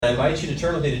invite you to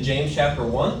turn with me to James chapter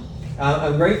 1.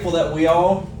 I'm grateful that we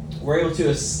all were able to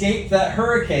escape that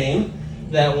hurricane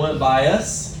that went by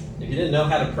us. If you didn't know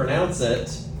how to pronounce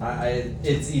it,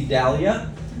 it's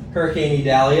Idalia, Hurricane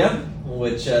Idalia,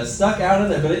 which stuck out in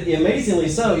there. But amazingly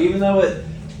so, even though it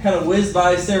kind of whizzed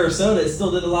by Sarasota, it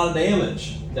still did a lot of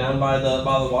damage down by the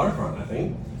waterfront, I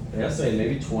think. They estimated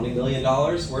maybe $20 million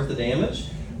worth of damage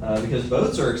because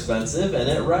boats are expensive, and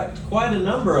it wrecked quite a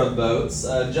number of boats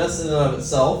just in and of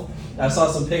itself. I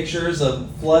saw some pictures of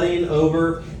flooding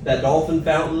over that dolphin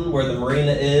fountain where the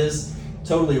marina is.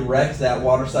 Totally wrecked that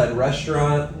waterside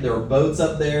restaurant. There were boats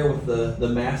up there with the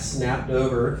mast snapped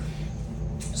over.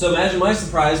 So imagine my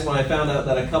surprise when I found out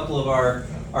that a couple of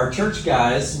our church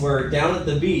guys were down at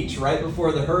the beach right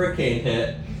before the hurricane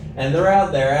hit, and they're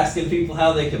out there asking people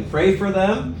how they can pray for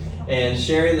them and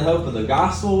sharing the hope of the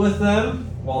gospel with them,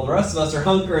 while the rest of us are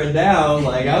hunkering down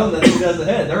like, oh, that doesn't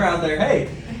hit. They're out there,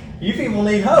 hey, you people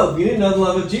need hope. You need to know the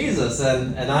love of Jesus,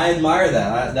 and I admire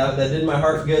that. That did my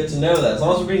heart good to know that, as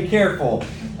long as we're being careful.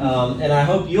 And I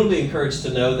hope you'll be encouraged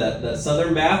to know that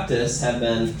Southern Baptists have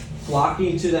been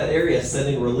flocking to that area,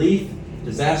 sending relief,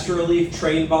 disaster relief,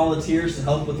 trained volunteers to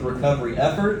help with the recovery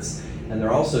efforts, and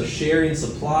they're also sharing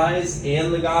supplies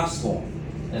and the gospel.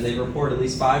 And they've reported at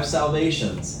least 5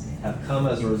 salvations have come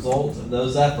as a result of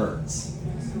those efforts.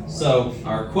 So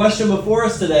our question before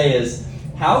us today is,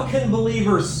 how can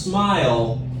believers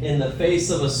smile in the face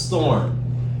of a storm?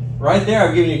 Right there,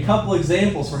 I've given you a couple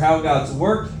examples for how God's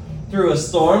worked through a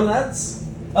storm. That's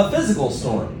a physical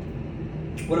storm.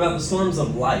 What about the storms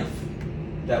of life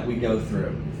that we go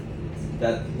through?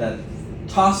 That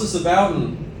toss us about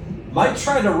and might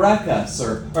try to wreck us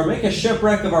or make a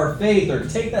shipwreck of our faith or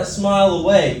take that smile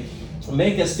away and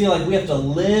make us feel like we have to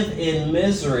live in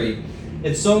misery.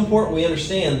 It's so important we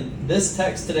understand this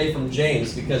text today from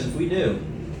James, because if we do,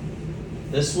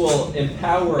 this will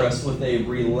empower us with a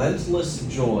relentless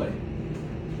joy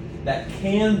that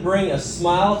can bring a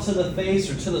smile to the face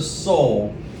or to the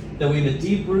soul, that we have a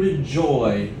deep-rooted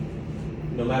joy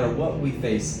no matter what we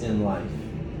face in life.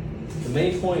 The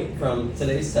main point from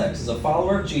today's text is a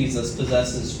follower of Jesus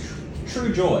possesses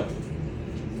true joy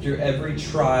through every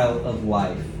trial of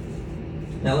life.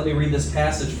 Now let me read this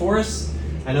passage for us.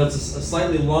 I know it's a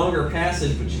slightly longer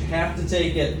passage, but you have to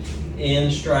take it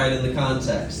in stride in the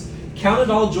context. Count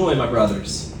it all joy, my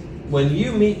brothers, when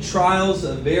you meet trials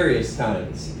of various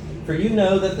kinds, for you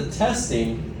know that the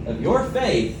testing of your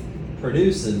faith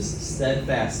produces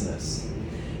steadfastness.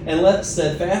 And let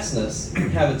steadfastness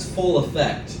have its full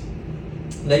effect,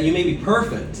 that you may be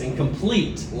perfect and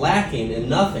complete, lacking in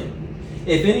nothing.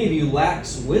 If any of you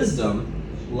lacks wisdom,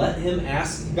 let him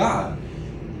ask God,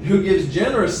 who gives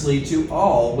generously to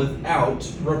all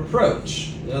without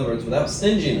reproach. In other words, without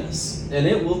stinginess, and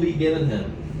it will be given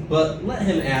him. But let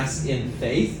him ask in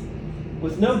faith,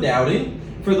 with no doubting.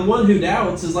 For the one who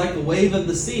doubts is like the wave of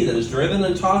the sea that is driven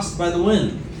and tossed by the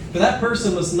wind. For that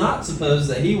person must not suppose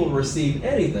that he will receive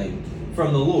anything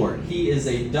from the Lord. He is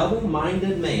a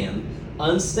double-minded man,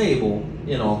 unstable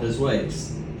in all his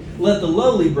ways. Let the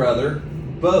lowly brother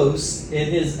boast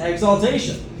in his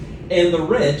exaltation, and the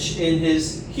rich in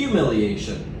his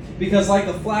humiliation, because like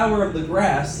a flower of the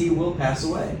grass he will pass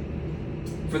away.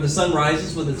 For the sun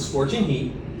rises with its scorching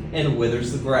heat, and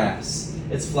withers the grass.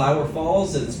 Its flower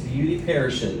falls, and its beauty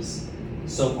perishes.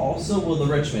 So also will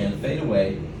the rich man fade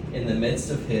away in the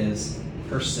midst of his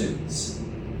pursuits.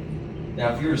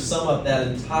 Now, if you were to sum up that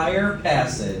entire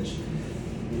passage,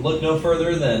 look no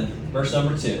further than verse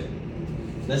number 2.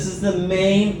 This is the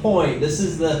main point. This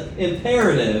is the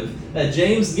imperative that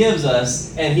James gives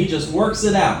us, and he just works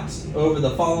it out over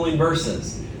the following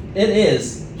verses. It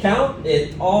is, count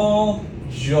it all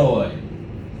joy.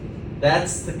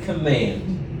 That's the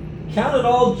command. Count it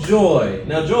all joy.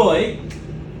 Now, joy,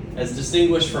 as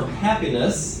distinguished from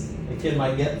happiness, a kid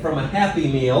might get from a Happy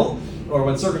Meal, or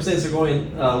when circumstances are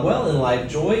going well in life,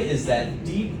 joy is that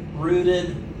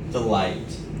deep-rooted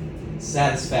delight,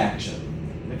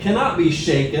 satisfaction. It cannot be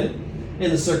shaken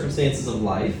in the circumstances of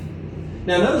life.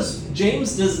 Now, notice,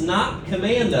 James does not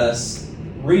command us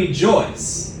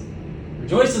rejoice.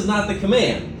 Rejoice is not the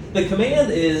command. The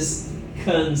command is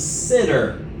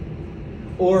consider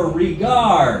or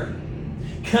regard.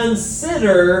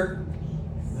 Consider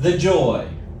the joy.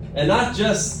 And not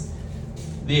just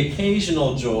the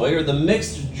occasional joy or the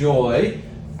mixed joy.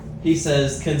 He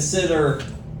says, consider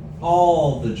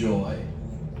all the joy.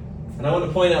 And I want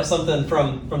to point out something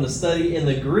from the study in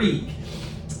the Greek,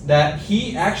 that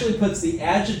he actually puts the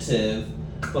adjective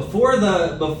before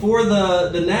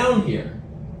the noun here,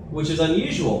 which is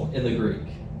unusual in the Greek.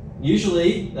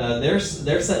 Usually, their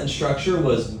sentence structure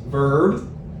was verb,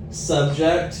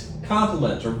 subject,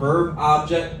 complement, or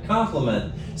verb-object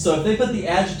complement. So if they put the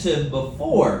adjective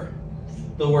before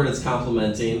the word it's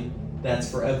complementing, that's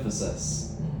for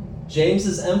emphasis. James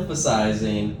is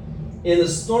emphasizing, in the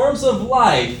storms of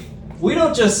life, we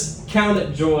don't just count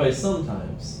it joy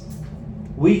sometimes.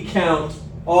 We count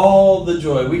all the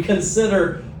joy. We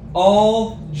consider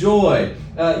all joy.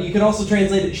 You can also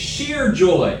translate it sheer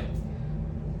joy.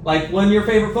 Like when your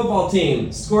favorite football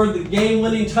team scored the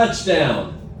game-winning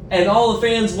touchdown and all the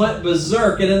fans went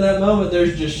berserk, and in that moment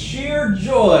there's just sheer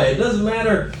joy. It doesn't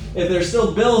matter if there's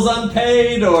still bills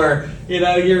unpaid or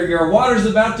your water's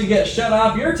about to get shut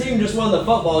off. Your team just won the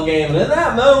football game, and in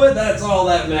that moment, that's all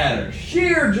that matters.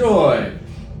 Sheer joy.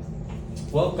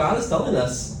 Well, God is telling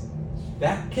us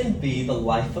that can be the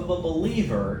life of a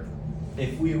believer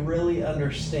if we really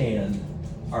understand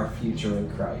our future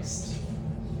in Christ.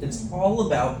 It's all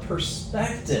about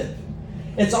perspective.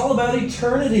 It's all about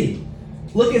eternity.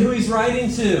 Look at who he's writing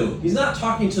to. He's not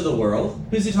talking to the world.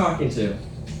 Who's he talking to?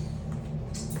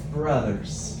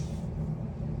 Brothers.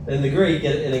 In the Greek,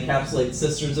 it encapsulates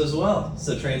sisters as well.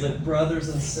 So translate brothers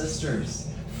and sisters.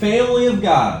 Family of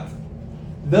God.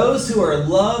 Those who are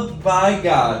loved by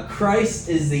God. Christ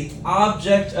is the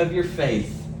object of your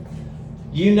faith.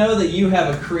 You know that you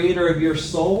have a creator of your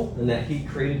soul and that he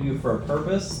created you for a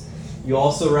purpose. You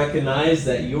also recognize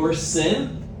that your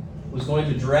sin was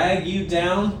going to drag you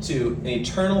down to an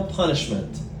eternal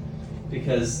punishment,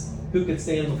 because who could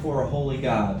stand before a holy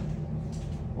God?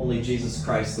 Only Jesus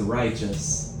Christ the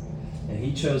righteous. And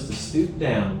he chose to stoop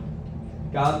down.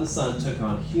 God the Son took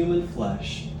on human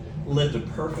flesh, lived a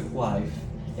perfect life,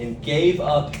 and gave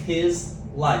up his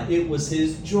life. It was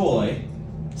his joy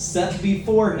set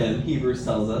before him, Hebrews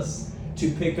tells us, to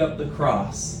pick up the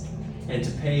cross and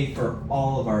to pay for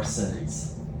all of our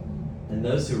sins. And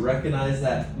those who recognize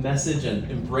that message and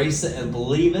embrace it and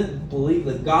believe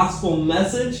the gospel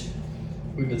message,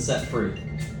 we've been set free.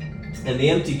 And the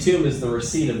empty tomb is the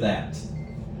receipt of that.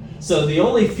 So the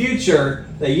only future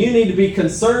that you need to be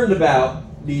concerned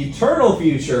about, the eternal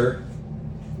future,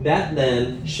 that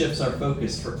then shifts our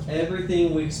focus for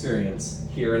everything we experience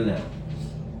here and now.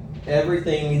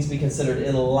 Everything needs to be considered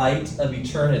in light of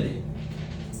eternity.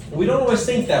 We don't always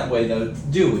think that way, though,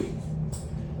 do we?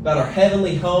 About our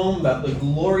heavenly home, about the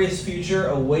glorious future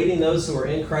awaiting those who are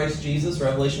in Christ Jesus.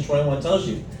 Revelation 21 tells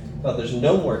you about there's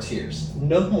no more tears,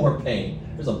 no more pain.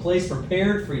 There's a place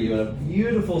prepared for you in a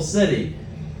beautiful city.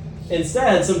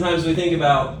 Instead, sometimes we think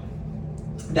about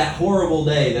that horrible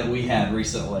day that we had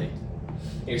recently.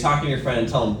 You're talking to your friend and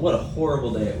tell them what a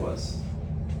horrible day it was.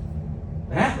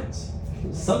 It happens.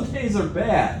 Some days are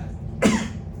bad,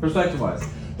 perspective-wise.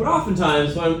 But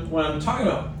oftentimes, when I'm talking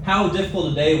about how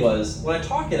difficult a day was, when I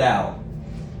talk it out,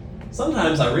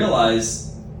 sometimes I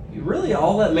realize really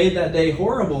all that made that day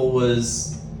horrible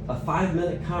was a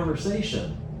 5-minute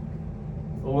conversation,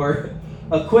 or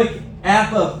a quick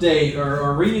app update,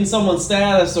 or reading someone's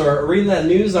status, or reading that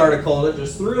news article that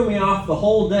just threw me off the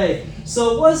whole day.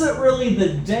 So it wasn't really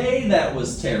the day that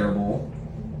was terrible.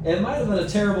 It might have been a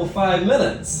terrible 5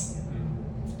 minutes.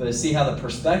 But I see how the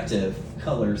perspective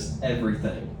colors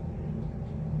everything.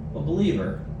 Well,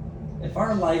 believer, if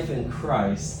our life in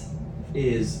Christ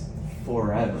is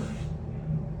forever,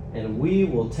 and we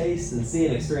will taste and see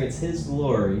and experience his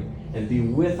glory and be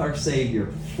with our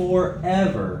Savior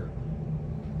forever,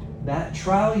 that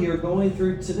trial you're going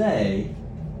through today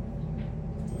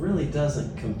really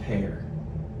doesn't compare.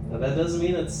 Now, that doesn't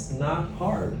mean it's not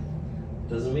hard.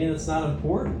 Doesn't mean it's not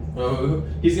important.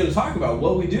 He's going to talk about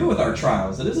what we do with our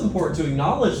trials. It is important to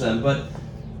acknowledge them, but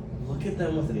look at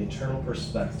them with an eternal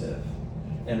perspective.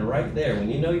 And right there, when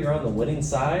you know you're on the winning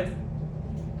side,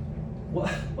 what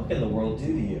can the world do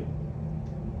to you?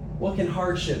 What can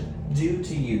hardship do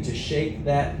to you to shake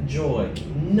that joy?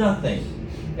 Nothing.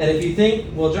 And if you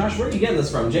think, well, Josh, where are you getting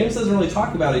this from? James doesn't really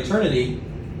talk about eternity.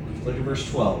 Look at verse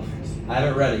 12. I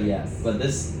haven't read it yet, but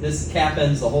this cap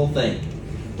ends the whole thing.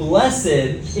 Blessed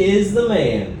is the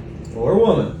man or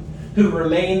woman who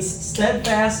remains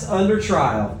steadfast under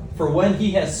trial, for when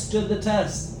he has stood the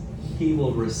test, he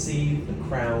will receive the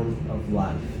crown of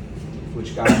life,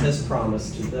 which God has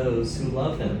promised to those who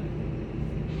love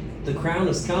him. The crown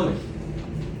is coming.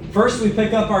 First we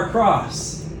pick up our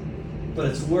cross, but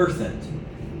it's worth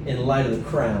it in light of the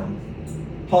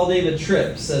crown. Paul David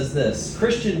Tripp says this: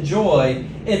 Christian joy,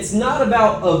 it's not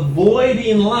about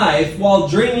avoiding life while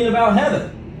dreaming about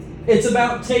heaven. It's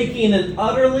about taking an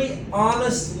utterly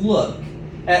honest look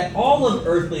at all of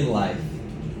earthly life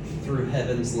through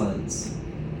heaven's lens.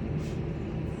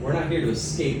 We're not here to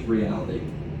escape reality.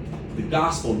 The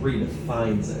gospel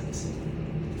redefines it.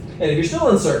 And if you're still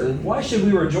uncertain, why should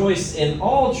we rejoice in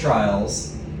all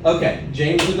trials Okay,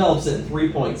 James develops it in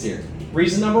 3 points here.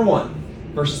 Reason number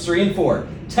 1, verses 3 and 4.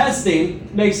 Testing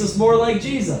makes us more like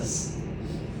Jesus.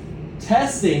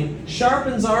 Testing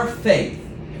sharpens our faith.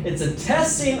 It's a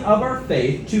testing of our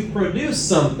faith to produce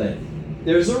something.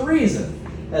 There's a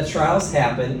reason that trials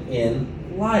happen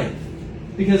in life.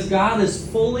 Because God is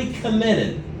fully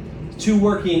committed to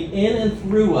working in and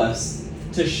through us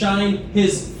to shine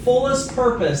His fullest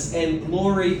purpose and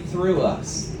glory through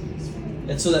us.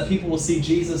 And so that people will see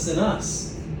Jesus in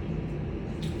us.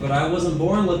 But I wasn't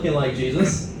born looking like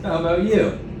Jesus. How about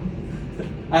you?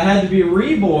 I had to be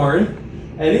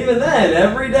reborn, and even then,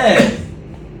 every day,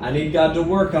 I need God to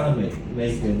work on me,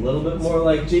 make me a little bit more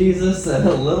like Jesus and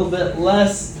a little bit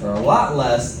less, or a lot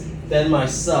less, than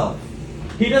myself.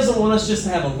 He doesn't want us just to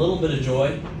have a little bit of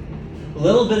joy, a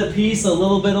little bit of peace, a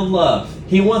little bit of love.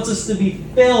 He wants us to be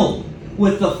filled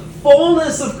with the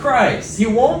fullness of Christ. He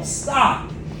won't stop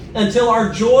until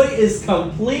our joy is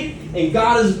complete and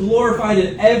God is glorified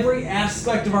in every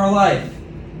aspect of our life.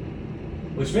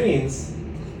 Which means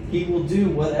He will do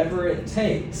whatever it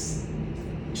takes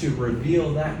to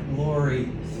reveal that glory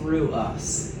through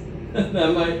us.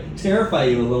 That might terrify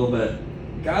you a little bit.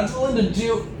 God's willing to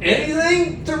do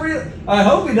anything to I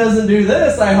hope He doesn't do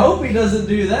this. I hope He doesn't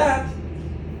do that.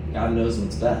 God knows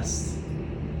what's best.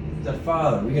 The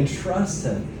Father, we can trust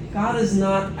Him. God is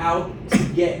not out to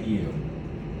get you.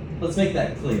 Let's make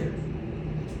that clear.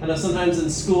 I know sometimes in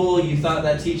school you thought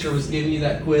that teacher was giving you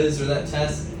that quiz or that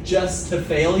test just to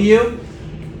fail you.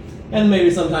 And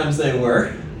maybe sometimes they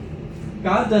were.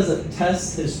 God doesn't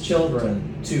test His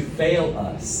children to fail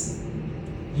us.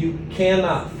 You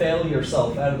cannot fail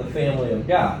yourself out of the family of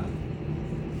God.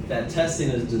 That testing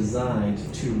is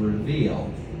designed to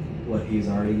reveal what He's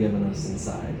already given us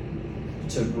inside.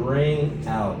 To bring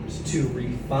out, to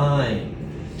refine,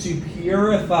 to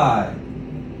purify.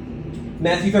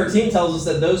 Matthew 13 tells us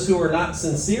that those who are not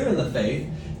sincere in the faith,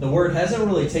 the word hasn't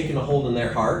really taken a hold in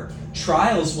their heart.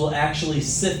 Trials will actually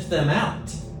sift them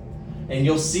out. And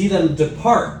you'll see them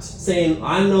depart, saying,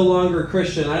 I'm no longer a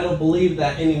Christian. I don't believe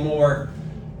that anymore.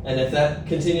 And if that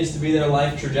continues to be their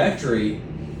life trajectory,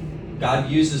 God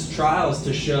uses trials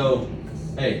to show,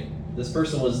 hey, this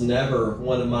person was never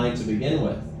one of mine to begin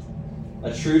with.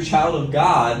 A true child of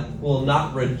God will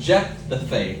not reject the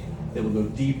faith. It will go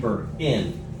deeper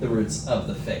in the roots of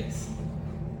the faith.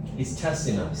 He's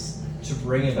testing us to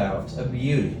bring about a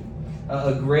beauty.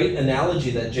 A great analogy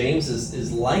that James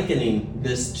is likening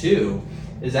this to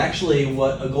is actually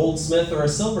what a goldsmith or a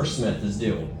silversmith is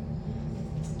doing.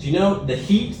 Do you know the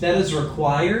heat that is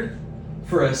required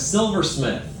for a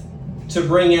silversmith to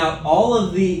bring out all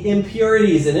of the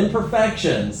impurities and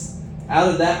imperfections out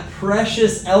of that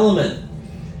precious element?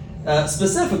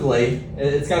 Specifically,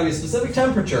 it's got to be a specific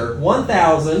temperature,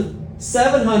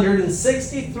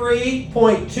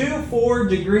 1,763.24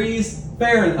 degrees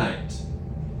Fahrenheit.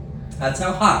 That's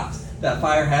how hot that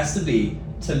fire has to be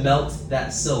to melt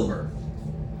that silver.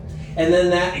 And then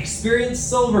that experienced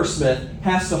silversmith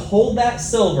has to hold that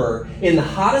silver in the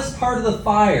hottest part of the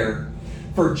fire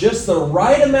for just the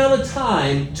right amount of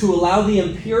time to allow the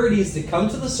impurities to come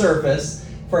to the surface,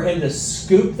 for him to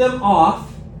scoop them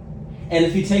off. And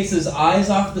if he takes his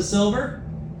eyes off the silver,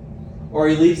 or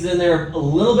he leaves it in there a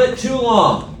little bit too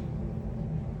long,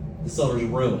 the silver's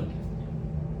ruined.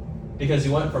 Because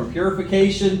he went from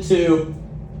purification to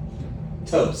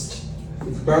toast.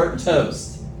 It's burnt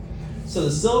toast. So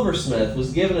the silversmith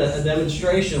was given a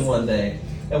demonstration one day,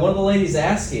 and one of the ladies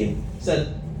asking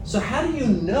said, so how do you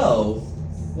know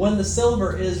when the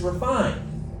silver is refined?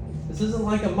 This isn't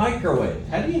like a microwave.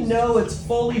 How do you know it's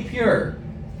fully pure?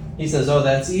 He says, oh,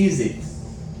 that's easy.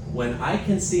 When I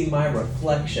can see my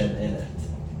reflection in it,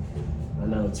 I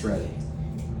know it's ready.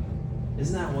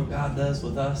 Isn't that what God does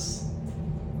with us?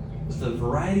 With the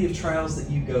variety of trials that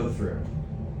you go through,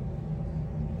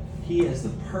 He is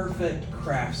the perfect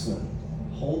craftsman.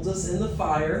 Holds us in the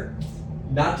fire,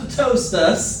 not to toast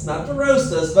us, not to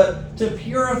roast us, but to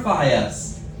purify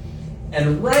us.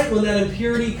 And right when that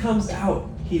impurity comes out,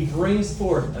 He brings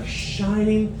forth a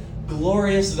shining,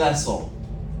 glorious vessel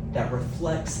that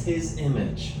reflects His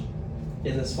image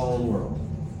in this fallen world.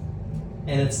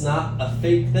 And it's not a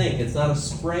fake thing. It's not a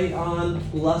spray-on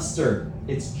luster.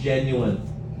 It's genuine.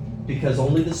 Because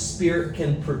only the Spirit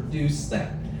can produce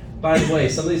that. By the way,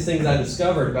 some of these things I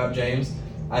discovered about James,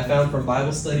 I found from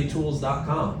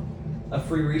BibleStudyTools.com, a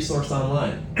free resource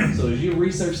online. So as you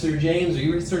research through James, or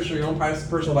you research through your own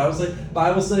personal Bible study,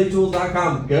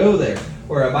 BibleStudyTools.com, go there.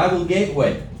 Or a Bible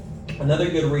Gateway, another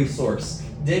good resource.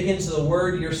 Dig into the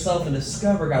Word yourself and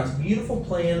discover God's beautiful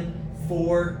plan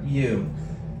for you.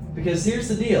 Because here's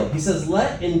the deal. He says,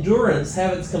 let endurance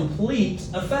have its complete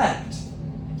effect.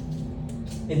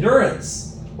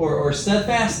 Endurance or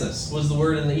steadfastness was the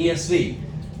word in the ESV.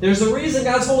 There's a reason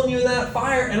God's holding you in that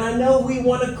fire, and I know we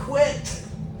want to quit.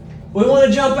 We want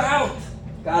to jump out.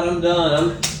 God, I'm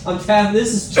done. I'm tapped.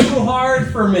 This is too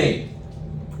hard for me.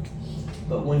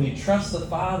 But when you trust the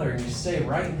Father and you stay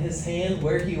right in His hand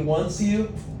where He wants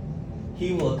you,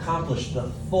 He will accomplish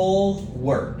the full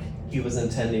work He was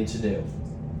intending to do.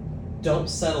 Don't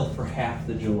settle for half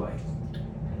the joy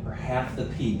or half the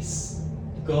peace.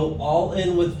 Go all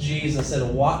in with Jesus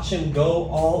and watch Him go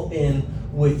all in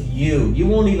with you. You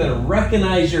won't even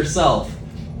recognize yourself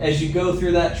as you go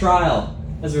through that trial.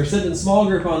 As we were sitting in small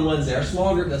group on Wednesday, our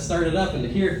small group that started up, and to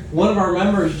hear one of our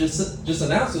members just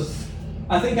announce this,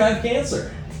 I think I have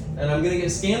cancer, and I'm going to get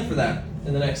scanned for that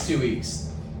in the next 2 weeks.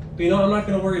 But I'm not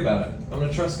going to worry about it. I'm going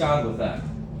to trust God with that.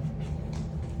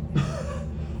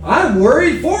 I'm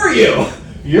worried for you.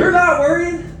 You're not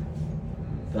worried?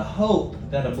 The hope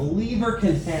that a believer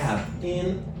can have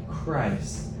in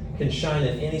Christ can shine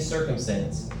in any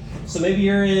circumstance. So maybe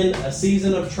you're in a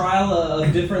season of trial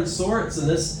of different sorts, and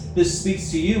this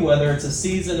speaks to you, whether it's a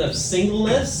season of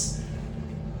singleness.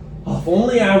 Oh, if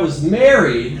only I was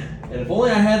married, and if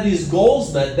only I had these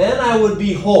goals met, then I would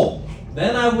be whole.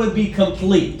 Then I would be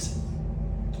complete.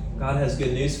 God has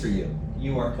good news for you.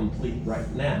 You are complete right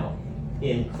now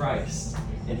in Christ.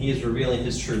 And He is revealing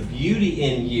His true beauty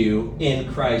in you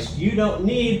in Christ. You don't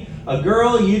need a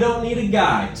girl, you don't need a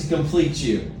guy to complete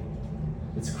you.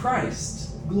 It's Christ.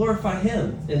 Glorify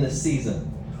Him in this season.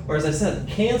 Or as I said,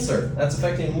 cancer, that's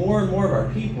affecting more and more of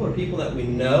our people or people that we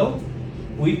know.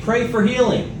 We pray for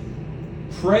healing.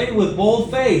 Pray with bold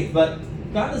faith, but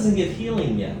God doesn't give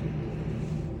healing yet.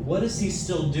 What is He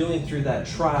still doing through that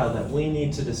trial that we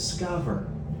need to discover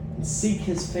and seek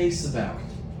His face about?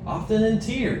 Often in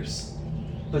tears.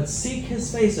 But seek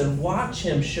His face and watch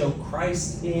Him show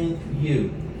Christ in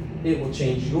you. It will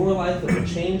change your life. It will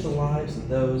change the lives of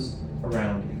those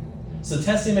around you. So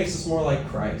testing makes us more like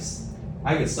Christ.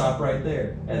 I could stop right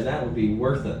there, and that would be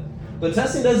worth it. But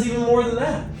testing does even more than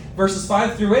that. Verses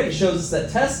 5 through 8 shows us that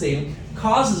testing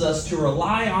causes us to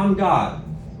rely on God.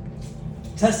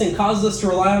 Testing causes us to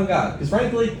rely on God. Because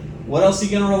frankly, what else are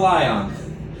you going to rely on?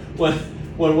 When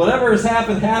whatever has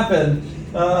happened,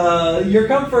 your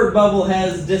comfort bubble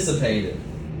has dissipated.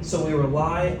 So we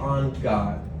rely on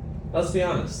God. Let's be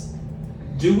honest.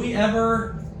 Do we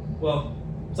ever, well,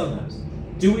 sometimes,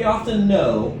 do we often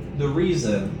know the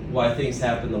reason why things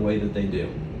happen the way that they do?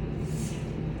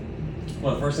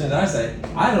 Well, the first thing that I say,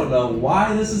 I don't know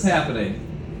why this is happening.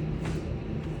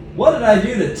 What did I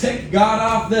do to tick God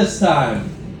off this time?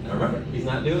 Now remember, He's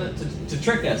not doing it to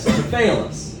trick us or to fail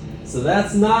us. So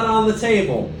that's not on the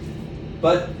table.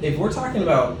 But if we're talking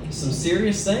about some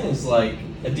serious things like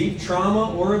a deep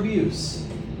trauma or abuse,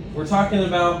 we're talking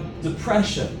about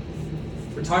depression,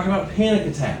 we're talking about panic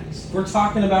attacks, we're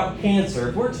talking about cancer,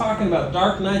 if we're talking about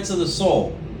dark nights of the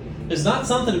soul, it's not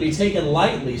something to be taken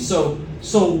lightly. So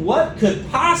what could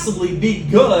possibly be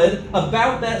good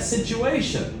about that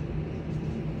situation?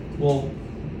 Well,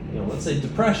 let's say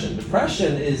depression.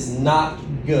 Depression is not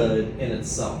good in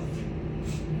itself,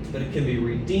 but it can be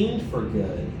redeemed for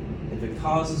good if it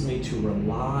causes me to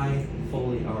rely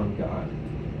fully on God.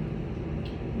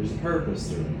 There's a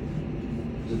purpose through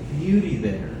it. There's a beauty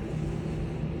there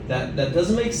that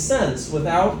doesn't make sense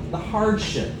without the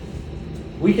hardship.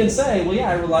 We can say, well, yeah,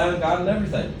 I rely on God in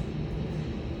everything.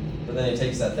 But then He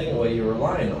takes that thing away you're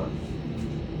relying on.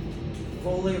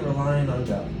 Fully relying on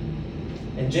God.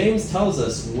 And James tells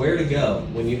us where to go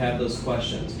when you have those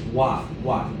questions. Why?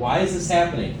 Why is this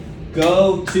happening?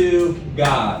 Go to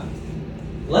God.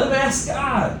 Let Him ask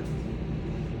God.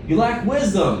 You lack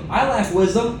wisdom. I lack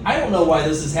wisdom. I don't know why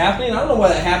this is happening. I don't know why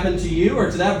that happened to you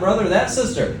or to that brother or that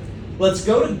sister. Let's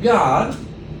go to God,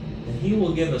 and He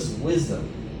will give us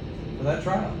wisdom for that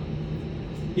trial.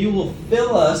 He will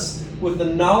fill us with the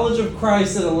knowledge of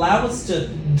Christ and allow us to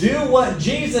do what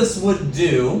Jesus would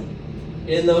do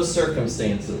in those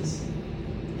circumstances.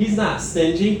 He's not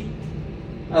stingy.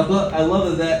 I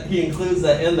love that He includes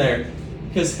that in there,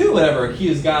 because who would ever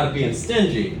accuse God of being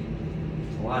stingy?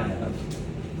 Well,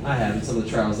 I have in some of the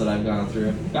trials that I've gone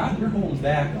through. God, you're holding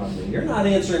back on me. You're not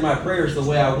answering my prayers the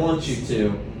way I want you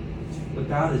to. But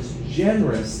God is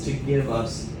generous to give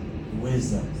us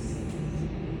wisdom.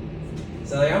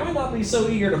 So I might not be so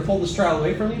eager to pull this trial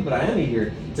away from you, but I am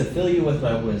eager to fill you with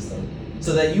my wisdom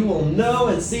so that you will know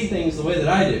and see things the way that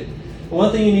I do. But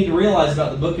one thing you need to realize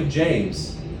about the book of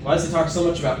James, why does he talk so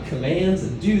much about commands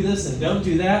and do this and don't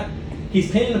do that?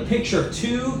 He's painting a picture of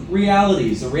two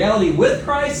realities, a reality with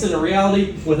Christ and a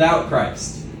reality without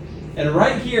Christ. And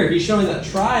right here, he's showing that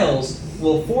trials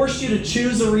will force you to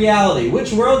choose a reality.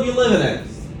 Which world are you living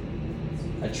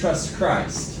in? A trust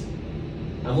Christ.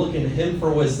 I'm looking to him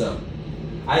for wisdom.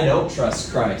 I don't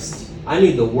trust Christ. I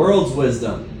need the world's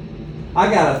wisdom.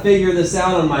 I got to figure this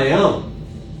out on my own.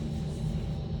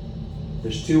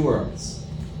 There's two worlds,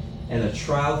 and a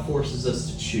trial forces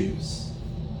us to choose.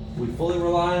 We fully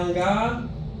rely on God,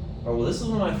 or well, this is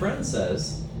what my friend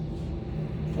says.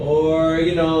 Or,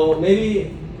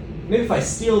 maybe if I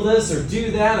steal this or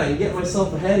do that, I can get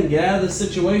myself ahead and get out of this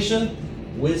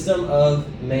situation. Wisdom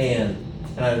of man.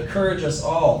 And I encourage us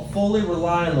all, fully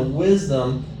rely on the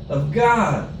wisdom of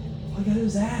God. All you gotta do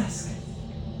is ask.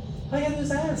 All you gotta do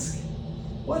is ask.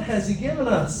 What has he given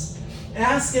us?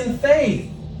 Ask in faith.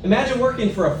 Imagine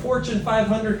working for a Fortune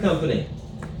 500 company.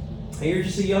 And you're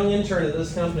just a young intern at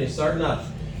this company starting up.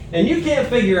 And you can't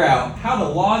figure out how to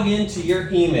log into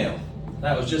your email.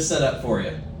 That was just set up for you.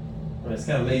 I mean, it's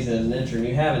kind of amazing as an intern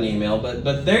you have an email,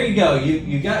 but there you go. But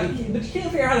you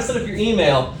can't figure out how to set up your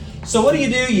email. So what do?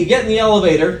 You get in the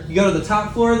elevator, you go to the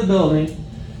top floor of the building,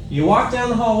 you walk down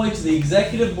the hallway to the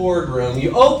executive boardroom, you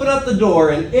open up the door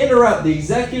and interrupt the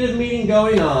executive meeting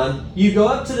going on, you go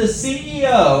up to the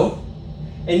CEO,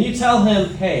 and you tell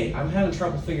him, hey, I'm having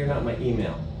trouble figuring out my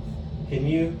email. Can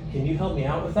you help me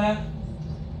out with that?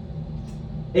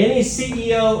 Any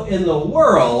CEO in the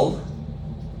world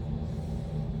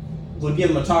would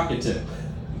give him a talking to.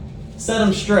 Set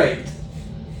him straight.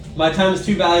 My time is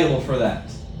too valuable for that.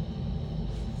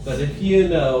 But if you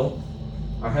know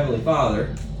our Heavenly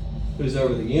Father, who's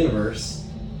over the universe,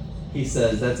 he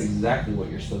says that's exactly what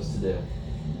you're supposed to do.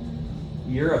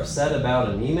 You're upset about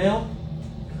an email?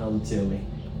 Come to me.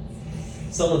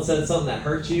 Someone said something that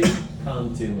hurt you?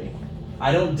 Come to me.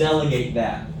 I don't delegate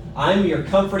that. I'm your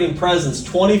comforting presence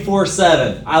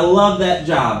 24/7. I love that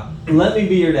job. Let me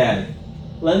be your daddy.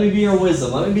 Let me be your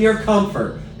wisdom. Let me be your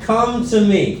comfort. Come to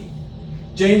me.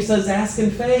 James says, ask in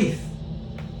faith.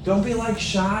 Don't be like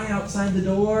shy outside the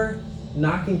door,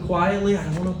 knocking quietly. I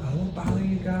don't want to bother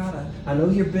you, God. I know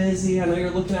you're busy. I know you're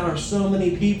looking out at so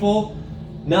many people.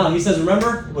 No, he says,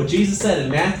 remember what Jesus said in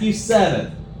Matthew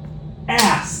 7.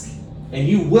 Ask, and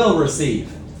you will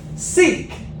receive.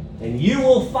 Seek, and you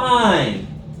will find.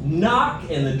 Knock,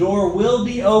 and the door will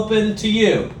be open to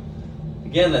you.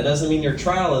 Again, that doesn't mean your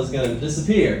trial is going to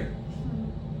disappear.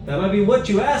 That might be what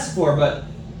you ask for, but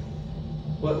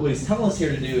what he's telling us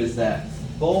here to do is that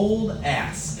bold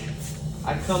ask.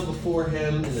 I come before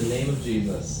him in the name of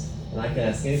Jesus, and I can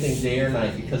ask anything day or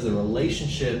night because of the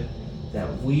relationship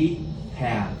that we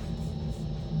have.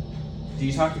 Do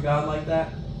you talk to God like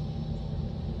that?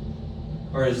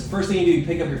 Or is the first thing you do, you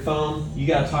pick up your phone, you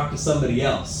got to talk to somebody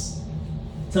else.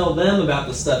 Tell them about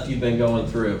the stuff you've been going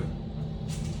through.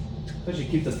 But you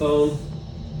keep the phone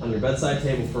on your bedside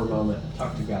table for a moment.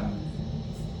 Talk to God.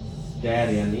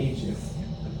 Daddy, I need you.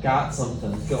 I've got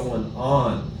something going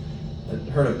on. I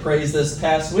heard a praise this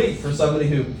past week for somebody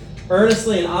who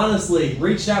earnestly and honestly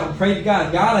reached out and prayed to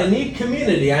God. God, I need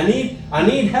community. I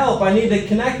need help. I need to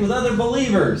connect with other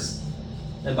believers.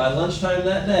 And by lunchtime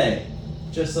that day,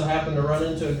 just so happened to run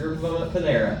into a group of them at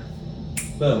Panera.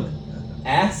 Boom.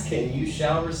 Ask and you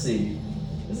shall receive.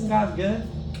 Isn't God good?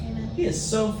 Amen. He is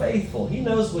so faithful. He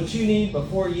knows what you need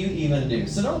before you even do.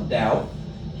 So don't doubt.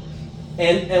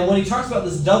 And when he talks about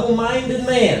this double-minded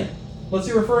man, what's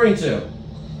he referring to?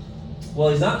 Well,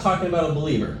 he's not talking about a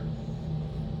believer.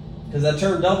 Because that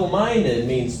term double-minded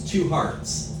means two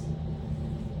hearts.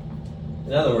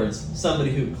 In other words,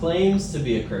 somebody who claims to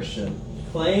be a Christian,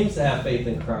 claims to have faith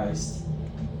in Christ,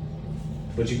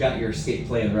 but you've got your escape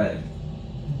plan ready.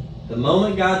 The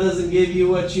moment God doesn't give you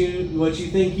what you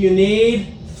think you need,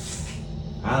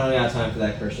 I don't got time for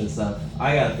that Christian stuff.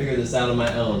 I got to figure this out on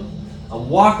my own. I'm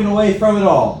walking away from it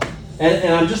all.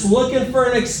 And I'm just looking for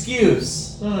an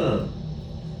excuse. No.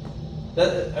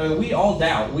 We all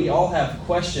doubt. We all have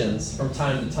questions from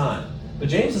time to time. But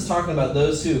James is talking about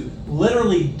those who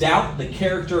literally doubt the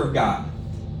character of God.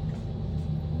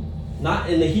 Not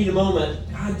in the heat of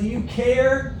moment, God, do you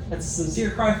care? That's a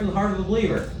sincere cry from the heart of the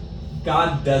believer.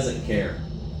 God doesn't care.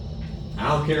 I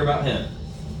don't care about him.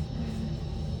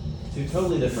 Two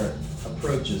totally different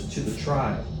approaches to the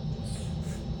trial.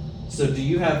 So do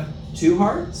you have two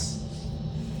hearts?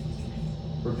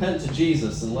 Repent to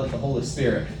Jesus and let the Holy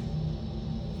Spirit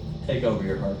take over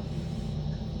your heart.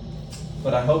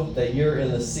 But I hope that you're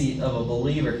in the seat of a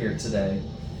believer here today.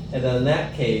 And then in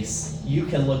that case, you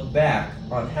can look back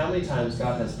on how many times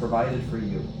God has provided for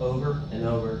you over and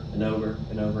over and over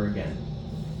and over again.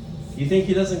 You think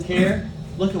he doesn't care?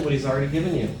 Look at what he's already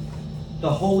given you. The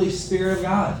Holy Spirit of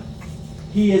God.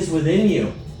 He is within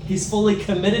you. He's fully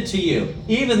committed to you.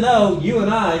 Even though you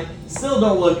and I still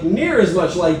don't look near as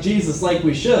much like Jesus like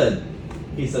we should,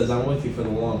 he says, I'm with you for the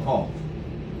long haul.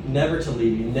 never to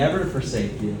leave you, never to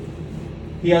forsake you.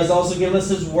 He has also given us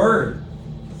His Word,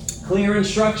 clear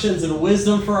instructions and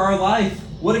wisdom for our life.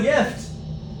 What a gift!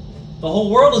 The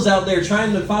whole world is out there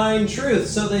trying to find truth,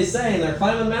 so they say, and they're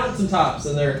climbing mountaintops,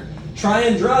 and they're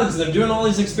trying drugs, and they're doing all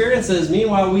these experiences.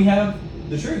 Meanwhile, we have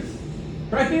the truth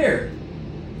right here.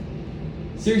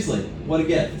 Seriously, what a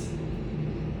gift.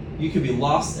 You could be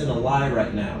lost in a lie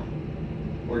right now,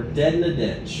 or dead in a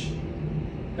ditch.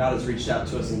 God has reached out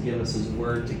to us and given us His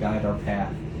Word to guide our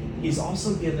path. He's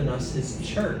also given us His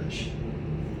church,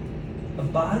 a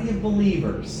body of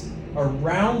believers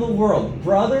around the world,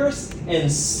 brothers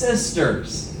and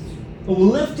sisters, who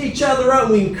lift each other up.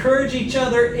 We encourage each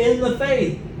other in the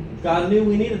faith. God knew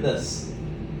we needed this.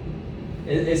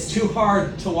 It's too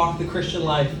hard to walk the Christian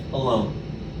life alone.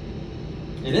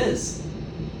 It is.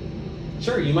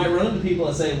 Sure, you might run into people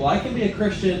that say, well, I can be a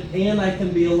Christian and I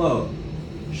can be alone.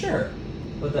 Sure,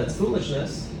 but that's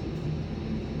foolishness.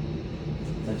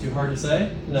 Is that too hard to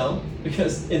say? No,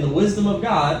 because in the wisdom of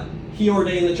God, He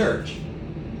ordained the church.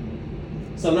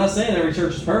 So I'm not saying every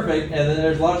church is perfect, and then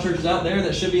there's a lot of churches out there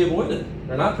that should be avoided.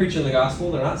 They're not preaching the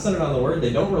gospel. They're not centered on the Word.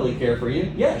 They don't really care for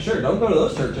you. Yeah, sure, don't go to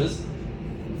those churches.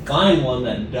 Find one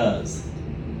that does.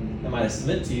 And might I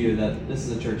submit to you that this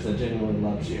is a church that genuinely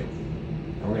loves you.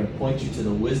 And we're going to point you to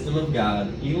the wisdom of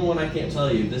God, even when I can't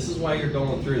tell you, this is why you're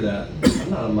going through that. I'm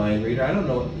not a mind reader. I don't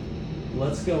know.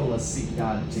 Let's go and let's seek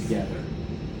God together.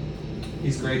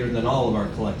 He's greater than all of our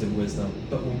collective wisdom,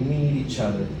 but we need each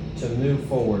other to move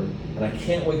forward. And I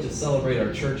can't wait to celebrate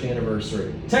our church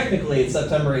anniversary. Technically, it's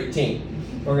September 18th.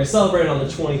 We're going to celebrate on the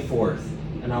 24th.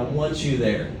 And I want you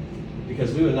there,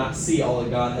 because we would not see all that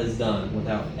God has done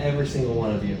without every single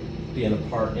one of you being a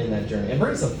part in that journey. And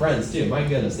bring some friends too. My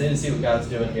goodness, they didn't see what God's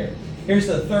doing here. Here's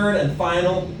the third and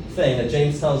final thing that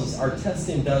James tells us our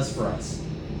testing does for us.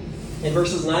 In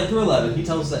verses 9 through 11, he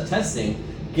tells us that testing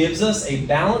gives us a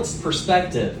balanced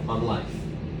perspective on life.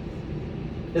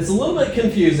 It's a little bit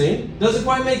confusing. Doesn't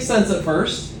quite make sense at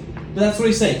first, but that's what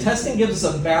he's saying. Testing gives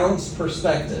us a balanced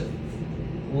perspective.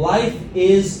 Life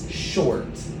is short.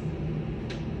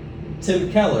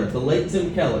 Tim Keller, the late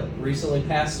Tim Keller, recently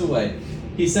passed away.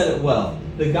 He said it well.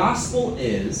 The gospel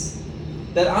is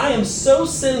that I am so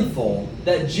sinful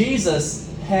that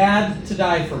Jesus had to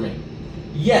die for me.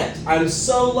 Yet I'm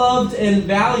so loved and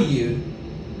valued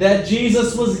that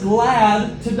Jesus was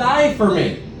glad to die for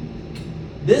me.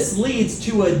 This leads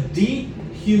to a deep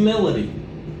humility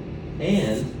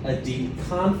and a deep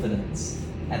confidence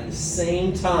at the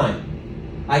same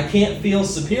time. I can't feel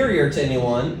superior to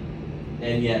anyone,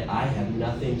 and yet I have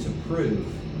nothing to prove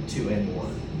to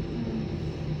anyone.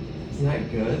 Isn't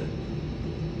that good?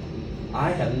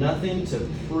 I have nothing to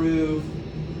prove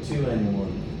to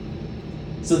anyone.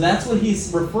 So that's what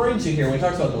he's referring to here when he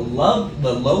talks about the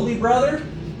lowly brother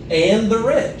and the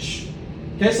rich.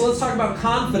 Okay, so let's talk about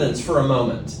confidence for a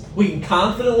moment. We can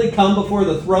confidently come before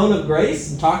the throne of grace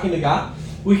and talking to God.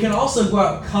 We can also go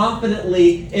out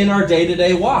confidently in our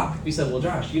day-to-day walk. You said, well,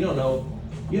 Josh, you don't know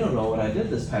what I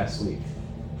did this past week.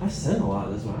 I sinned a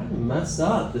lot this week. I messed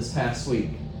up this past week.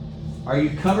 Are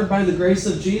you covered by the grace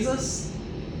of Jesus?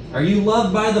 Are you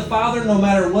loved by the Father no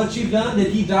matter what you've done?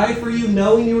 Did He die for you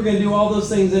knowing you were going to do all those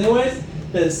things anyways?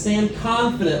 Then stand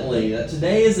confidently that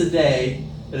today is a day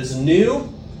that is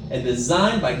new and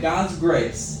designed by God's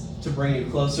grace to bring you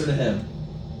closer to Him.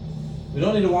 We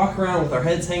don't need to walk around with our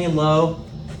heads hanging low,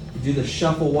 do the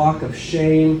shuffle walk of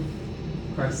shame.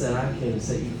 Christ said, I came to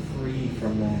set you free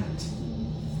from that.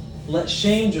 Let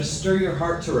shame just stir your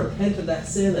heart to repent of that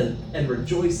sin and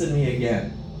rejoice in me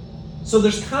again. So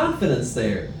there's confidence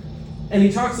there. And he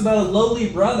talks about a lowly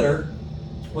brother,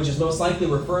 which is most likely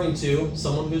referring to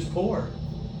someone who's poor,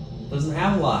 doesn't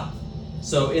have a lot.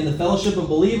 So in the fellowship of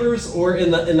believers or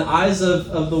in the eyes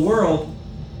of the world,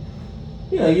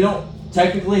 you don't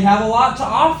technically have a lot to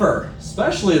offer,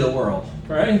 especially the world,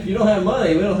 right? If you don't have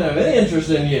money, we don't have any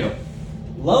interest in you.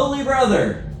 Lowly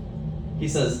brother, he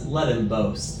says, let him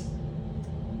boast.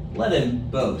 Let him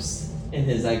boast in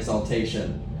his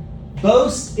exaltation.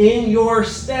 Boast in your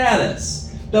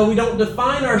status. Though we don't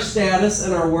define our status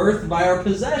and our worth by our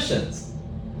possessions.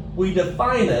 We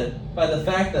define it by the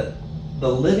fact that the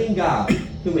living God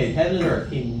who made heaven and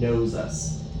earth, He knows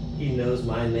us. He knows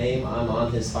my name. I'm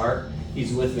on His heart.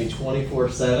 He's with me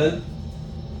 24/7.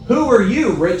 Who are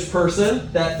you, rich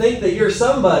person, that think that you're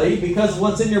somebody because of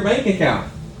what's in your bank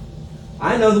account?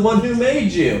 I know the one who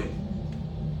made you.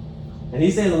 And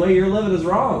He's saying the way you're living is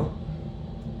wrong.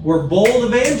 We're bold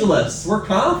evangelists. We're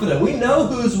confident. We know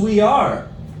whose we are.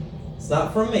 It's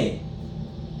not from me.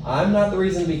 I'm not the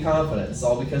reason to be confident. It's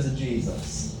all because of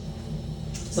Jesus.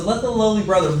 So let the lowly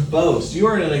brother boast. You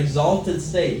are in an exalted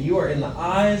state. You are in the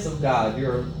eyes of God. You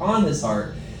are on his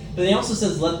heart. But he also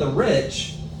says, let the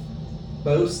rich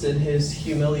boast in his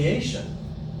humiliation,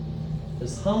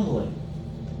 his humbling.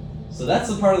 So that's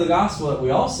the part of the gospel that we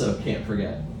also can't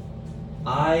forget.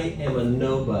 I am a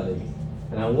nobody,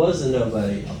 and I was a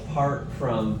nobody apart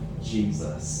from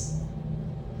Jesus.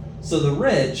 So the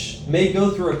rich may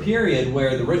go through a period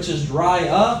where the riches dry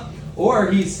up,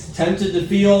 or he's tempted to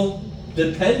feel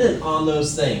dependent on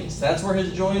those things. That's where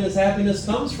his joy and his happiness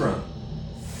comes from.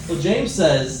 Well, James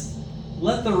says,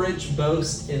 let the rich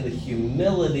boast in the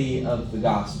humility of the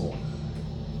gospel.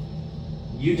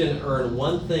 You didn't earn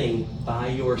one thing by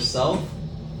yourself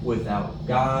without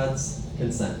God's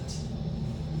consent.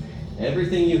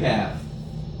 Everything you have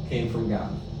came from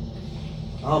God.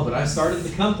 Oh, but I started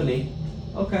the company.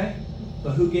 Okay,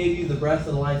 but who gave you the breath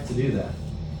and life to do that?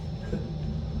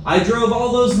 I drove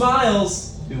all those miles.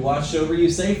 Who watched over you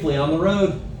safely on the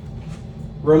road?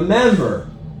 Remember,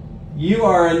 you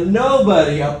are a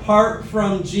nobody apart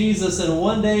from Jesus, and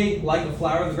one day, like a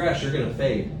flower of the grass, you're going to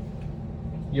fade.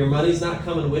 Your money's not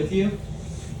coming with you.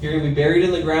 You're going to be buried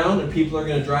in the ground, and people are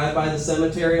going to drive by the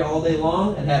cemetery all day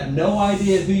long and have no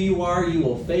idea who you are. You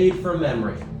will fade from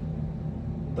memory.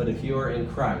 But if you are in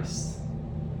Christ,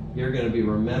 you're going to be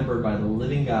remembered by the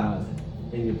living God,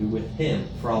 and you'll be with Him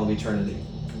for all of eternity.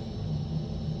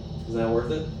 Is that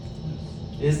worth it?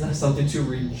 Isn't that something to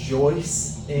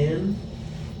rejoice in?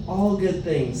 All good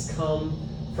things come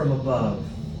from above.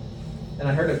 And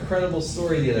I heard a credible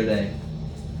story the other day.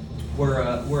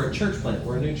 We're a church plant.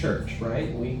 We're a new church,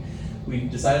 right? We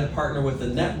decided to partner with a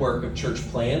network of church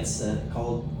plants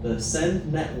called the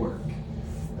Send Network.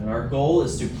 And our goal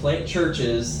is to plant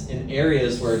churches in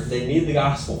areas where they need the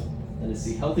gospel and to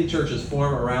see healthy churches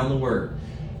form around the Word.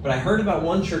 But I heard about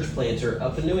one church planter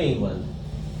up in New England.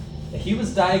 He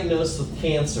was diagnosed with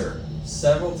cancer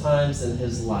several times in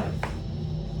his life.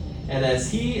 And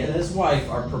as he and his wife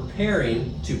are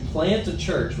preparing to plant a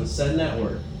church with Send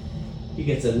Network, he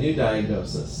gets a new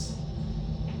diagnosis.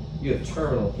 You have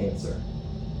terminal cancer.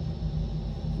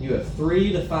 You have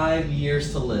 3 to 5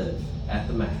 years to live at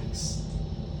the max.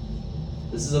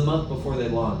 This is a month before they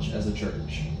launch as a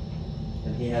church.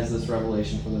 And he has this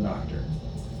revelation from the doctor.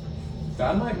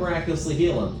 God might miraculously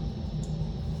heal him.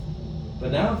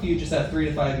 But now if you just have 3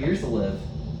 to 5 years to live,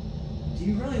 do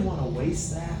you really want to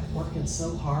waste that working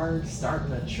so hard,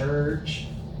 starting a church,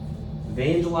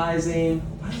 evangelizing?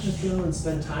 Why don't you go and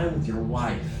spend time with your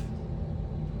wife?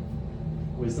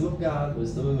 Wisdom of God,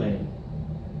 wisdom of man.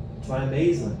 To my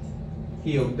amazement,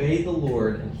 he obeyed the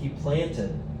Lord and he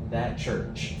planted that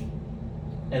church.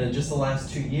 And in just the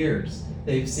last 2 years,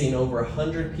 they've seen over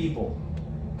 100 people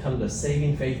come to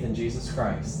saving faith in Jesus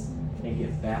Christ and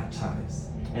get baptized.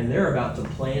 And they're about to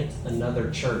plant another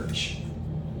church.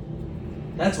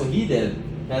 That's what he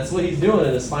did. That's what he's doing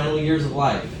in his final years of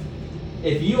life.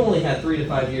 If you only had 3 to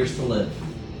 5 years to live,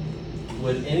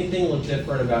 would anything look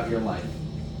different about your life?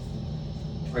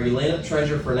 Are you laying up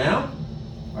treasure for now?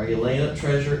 Are you laying up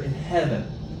treasure in heaven?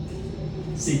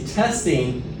 See,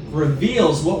 testing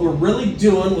reveals what we're really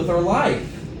doing with our life.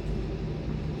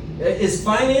 Is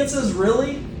finances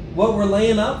really what we're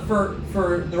laying up for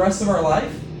the rest of our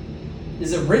life?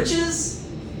 Is it riches?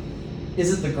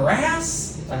 Is it the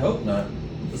grass? I hope not.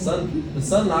 The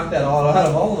sun knocked that all out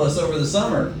of all of us over the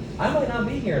summer. I might not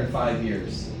be here in 5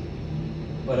 years.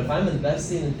 But if I'm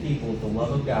investing in people with the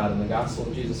love of God and the gospel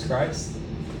of Jesus Christ,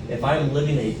 if I'm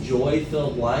living a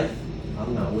joy-filled life,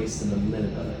 I'm not wasting a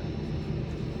minute of it.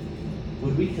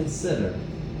 Would we consider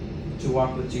to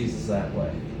walk with Jesus that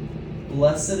way?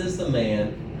 Blessed is the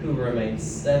man who remains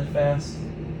steadfast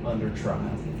under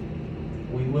trial.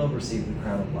 We will receive the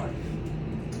crown of life.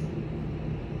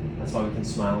 That's why we can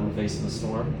smile in the face of the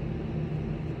storm.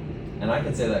 And I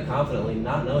can say that confidently,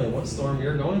 not knowing what storm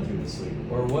you're going through this week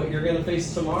or what you're going to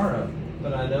face tomorrow.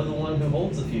 But I know the one who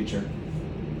holds the future.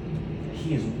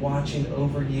 He is watching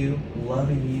over you,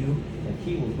 loving you, and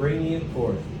he will bring you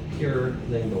forth purer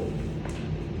than gold.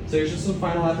 So here's just some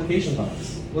final application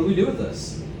thoughts. What do we do with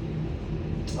this?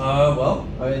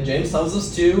 James tells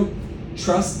us to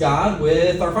trust God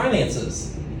with our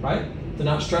finances, right? To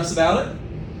not stress about it.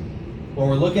 When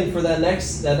we're looking for that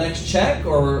next check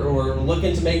or we're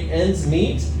looking to make ends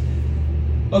meet,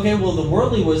 okay, well, the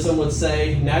worldly wisdom would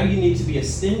say, now you need to be a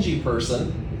stingy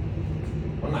person.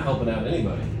 I'm not helping out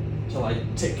anybody until I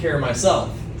take care of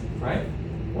myself, right?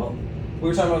 Well, we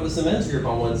were talking about this in men's group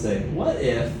on Wednesday. What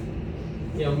if,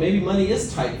 maybe money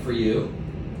is tight for you,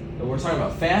 and we're talking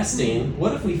about fasting.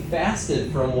 What if we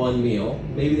fasted from one meal,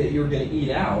 maybe that you were going to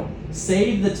eat out,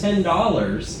 save the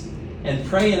 $10, and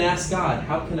pray and ask God,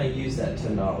 how can I use that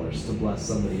 $10 to bless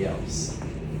somebody else?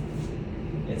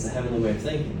 It's a heavenly way of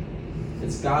thinking.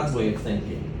 It's God's way of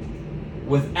thinking.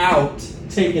 Without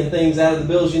taking things out of the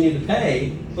bills you need to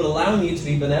pay, but allowing you to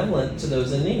be benevolent to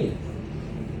those in need.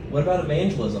 What about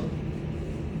evangelism?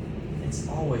 It's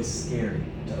always scary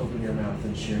to open your mouth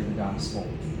and share the gospel.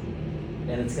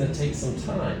 And it's going to take some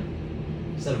time.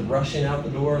 Instead of rushing out the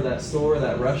door of that store,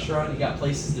 that restaurant, you got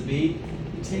places to be,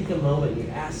 you take a moment and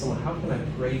you ask someone, how can I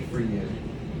pray for you?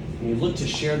 And you look to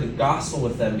share the gospel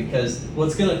with them, because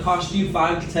what's going to cost you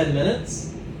 5 to 10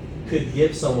 minutes could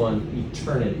give someone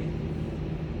eternity.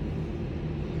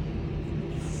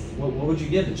 What would you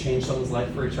give to change someone's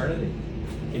life for eternity?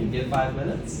 Can you give 5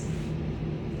 minutes?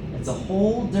 It's a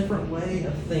whole different way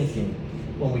of thinking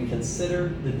when we consider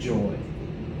the joy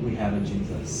we have in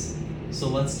Jesus. So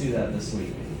let's do that this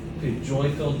week. Be a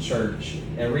joy-filled church,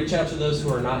 and reach out to those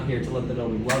who are not here to let them know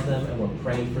we love them and we're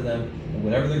praying for them. And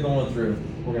whatever they're going through,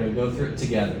 we're going to go through it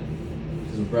together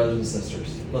because we're brothers and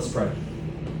sisters. Let's pray.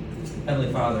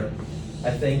 Heavenly Father,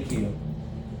 I thank you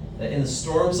that in the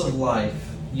storms of life,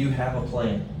 you have a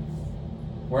plan.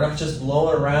 We're not just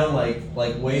blowing around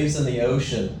like waves in the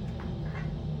ocean.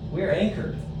 We are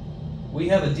anchored. We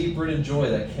have a deep-rooted joy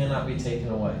that cannot be taken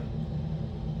away.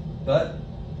 But,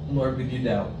 Lord, we do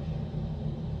doubt.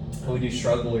 And we do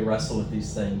struggle when we wrestle with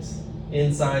these things,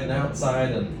 inside and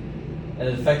outside, and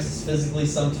it affects us physically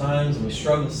sometimes, and we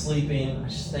struggle sleeping. I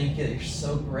just thank you that you're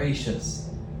so gracious.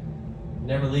 You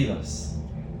never leave us.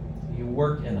 You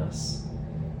work in us.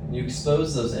 And you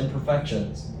expose those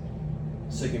imperfections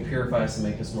so you can purify us and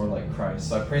make us more like Christ.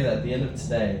 So I pray that at the end of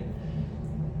today,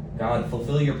 God,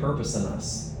 fulfill your purpose in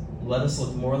us. Let us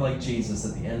look more like Jesus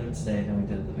at the end of today than we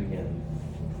did at the beginning.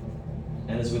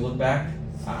 And as we look back,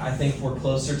 I think we're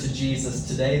closer to Jesus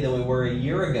today than we were a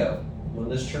year ago when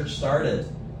this church started.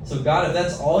 So God, if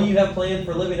that's all you have planned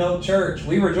for Living Hope Church,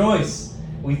 we rejoice.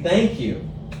 We thank you.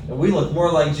 And we look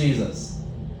more like Jesus.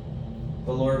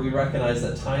 But Lord, we recognize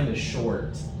that time is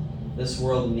short. This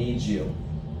world needs you.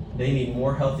 They need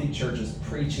more healthy churches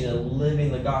preaching and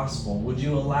living the gospel. Would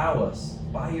you allow us,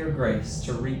 by your grace,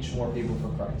 to reach more people for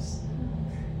Christ?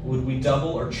 Would we double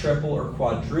or triple or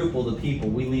quadruple the people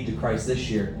we lead to Christ this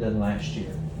year than last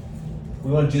year?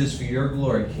 We want to do this for your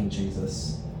glory, King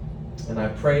Jesus. And I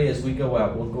pray as we go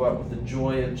out, we'll go out with the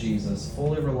joy of Jesus,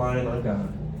 fully relying on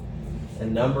God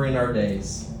and numbering our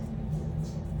days,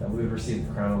 that we would receive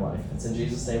the crown of life. It's in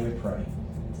Jesus' name we pray.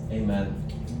 Amen.